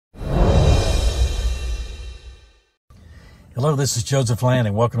Hello, this is Joseph Land,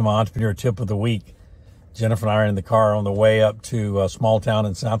 and welcome to my Entrepreneur Tip of the Week. Jennifer and I are in the car on the way up to a small town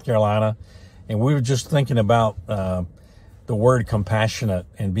in South Carolina, and we were just thinking about the word compassionate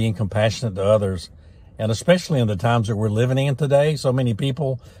and being compassionate to others, and especially in the times that we're living in today. So many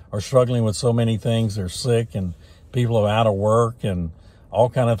people are struggling with so many things. They're sick, and people are out of work, and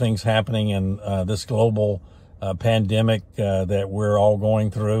all kind of things happening in this global pandemic that we're all going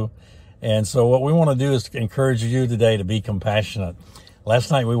through. And so what we want to do is encourage you today to be compassionate. Last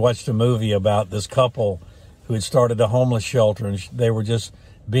night we watched a movie about this couple who had started a homeless shelter, and they were just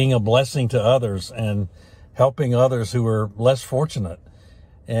being a blessing to others and helping others who were less fortunate.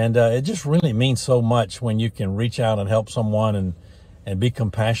 And it just really means so much when you can reach out and help someone and be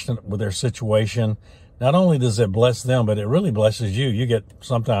compassionate with their situation. Not only does it bless them, but it really blesses you. You get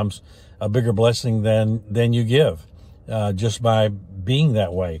sometimes a bigger blessing than you give just by being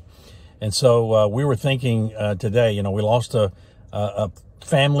that way. And so we were thinking today, we lost a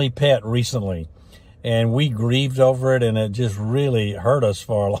family pet recently, and we grieved over it, and it just really hurt us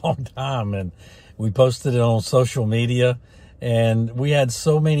for a long time. And we posted it on social media, and we had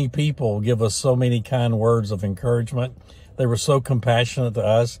so many people give us so many kind words of encouragement. They were so compassionate to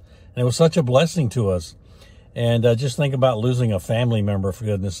us, and it was such a blessing to us. And just think about losing a family member, for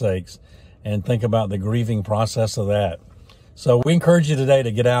goodness sakes, and think about the grieving process of that. So we encourage you today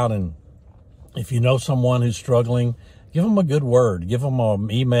to get out, and if you know someone who's struggling, give them a good word. Give them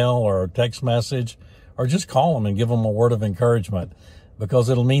an email or a text message, or just call them and give them a word of encouragement, because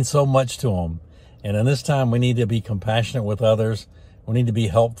it'll mean so much to them. And in this time, we need to be compassionate with others. We need to be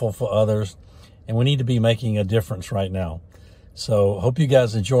helpful for others, and we need to be making a difference right now. So hope you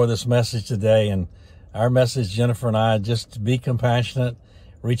guys enjoy this message today. And our message, Jennifer and I, just be compassionate,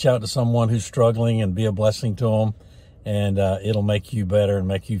 reach out to someone who's struggling and be a blessing to them. And it'll make you better and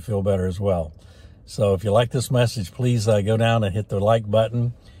make you feel better as well. So if you like this message, please go down and hit the like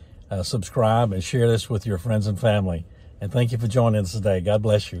button, subscribe, and share this with your friends and family. And thank you for joining us today. God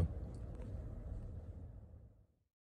bless you.